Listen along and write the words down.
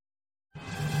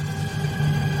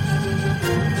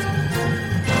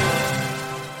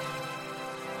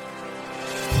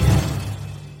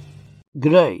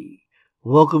G'day,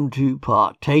 welcome to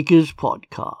Partakers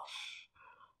Podcast.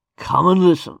 Come and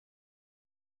listen.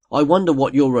 I wonder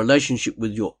what your relationship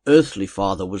with your earthly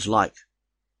father was like.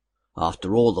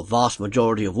 After all, the vast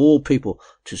majority of all people,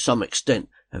 to some extent,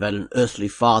 have had an earthly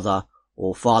father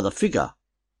or father figure.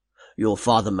 Your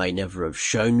father may never have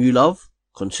shown you love,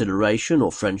 consideration,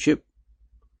 or friendship.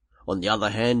 On the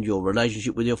other hand, your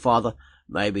relationship with your father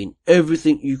may have been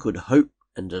everything you could hope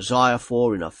and desire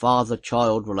for in a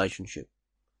father-child relationship.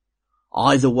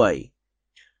 Either way,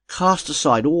 cast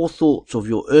aside all thoughts of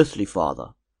your earthly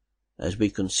father as we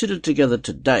consider together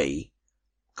today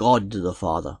God the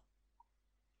Father.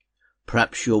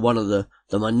 Perhaps you're one of the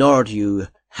minority who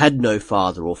had no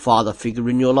father or father figure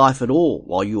in your life at all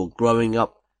while you were growing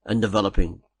up and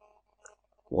developing.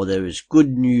 Well, there is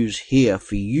good news here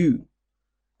for you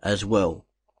as well.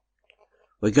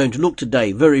 We're going to look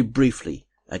today very briefly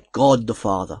at God the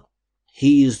Father.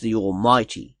 He is the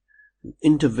Almighty who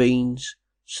intervenes,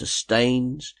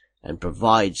 sustains, and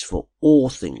provides for all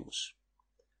things.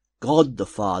 God the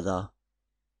Father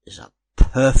is a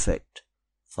perfect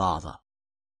Father.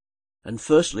 And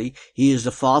firstly, He is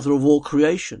the Father of all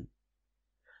creation.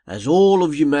 As all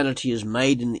of humanity is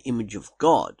made in the image of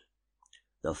God,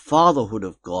 the fatherhood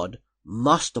of God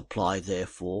must apply,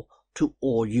 therefore, to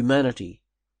all humanity.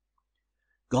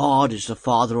 God is the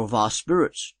Father of our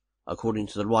spirits, according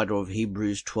to the writer of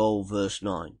Hebrews 12 verse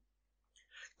 9.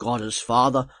 God as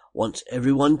Father wants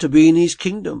everyone to be in His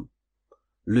kingdom,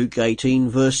 Luke 18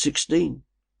 verse 16.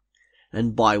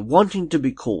 And by wanting to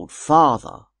be called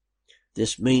Father,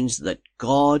 this means that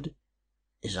God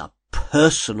is a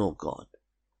personal God.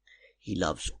 He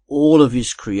loves all of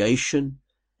His creation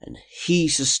and He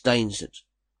sustains it.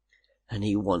 And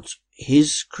He wants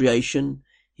His creation,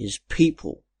 His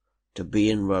people, to be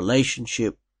in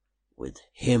relationship with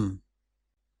Him.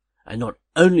 And not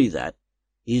only that,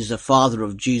 He is the Father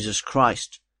of Jesus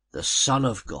Christ, the Son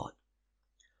of God.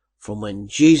 From when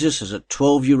Jesus as a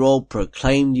 12-year-old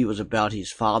proclaimed He was about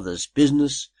His Father's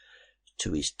business,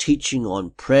 to His teaching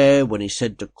on prayer when He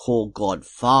said to call God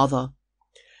Father,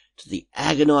 to the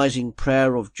agonizing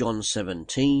prayer of John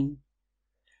 17,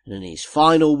 and in His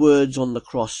final words on the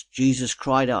cross, Jesus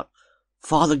cried out,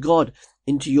 "Father God,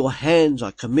 into your hands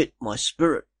I commit my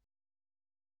spirit."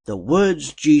 The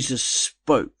words Jesus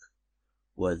spoke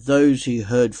were those He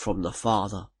heard from the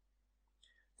Father.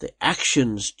 The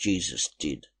actions Jesus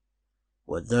did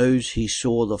were those He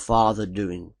saw the Father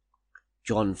doing.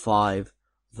 John 5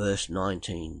 verse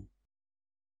 19.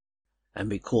 And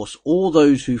because all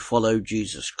those who follow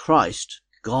Jesus Christ,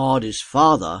 God is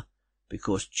Father,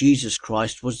 because Jesus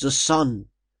Christ was the Son.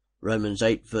 Romans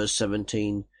 8 verse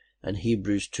 17 and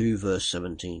Hebrews 2 verse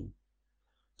 17.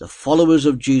 The followers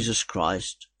of Jesus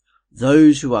Christ,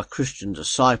 those who are Christian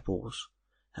disciples,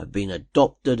 have been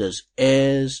adopted as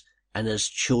heirs and as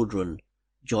children,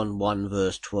 John 1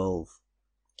 verse 12.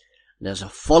 And as a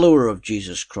follower of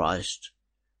Jesus Christ,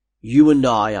 you and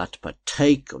I are to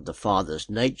partake of the Father's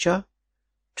nature,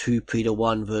 2 Peter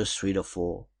 1 verse 3 to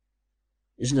 4.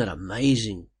 Isn't that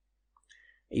amazing?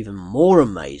 Even more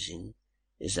amazing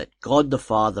is that God the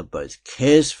Father both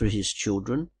cares for His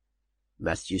children,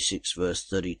 Matthew 6 verse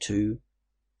 32,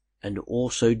 and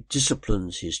also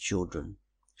disciplines His children,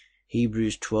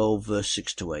 Hebrews 12 verse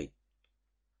 6 to 8.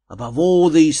 Above all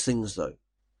these things, though,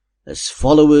 as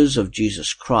followers of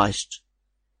Jesus Christ,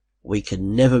 we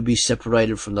can never be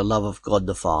separated from the love of God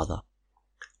the Father,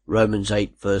 Romans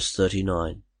 8 verse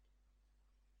 39.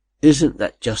 Isn't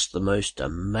that just the most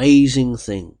amazing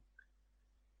thing?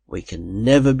 We can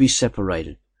never be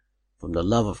separated from the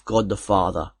love of God the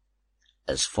Father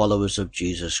as followers of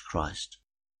Jesus Christ.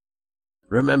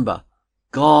 Remember,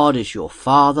 God is your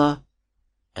Father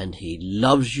and He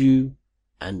loves you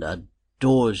and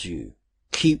adores you.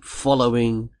 Keep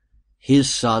following His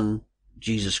Son,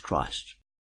 Jesus Christ.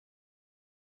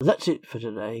 That's it for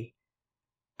today.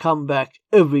 Come back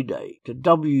every day to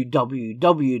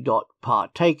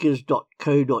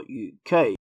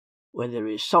www.partakers.co.uk, where there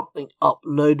is something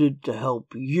uploaded to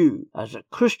help you as a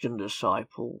Christian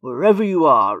disciple, wherever you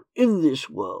are in this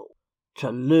world,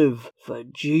 to live for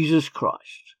Jesus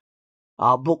Christ.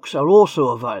 Our books are also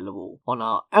available on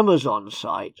our Amazon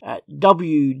site at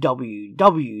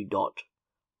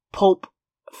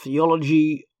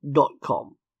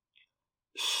www.pulptheology.com.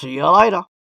 See you later.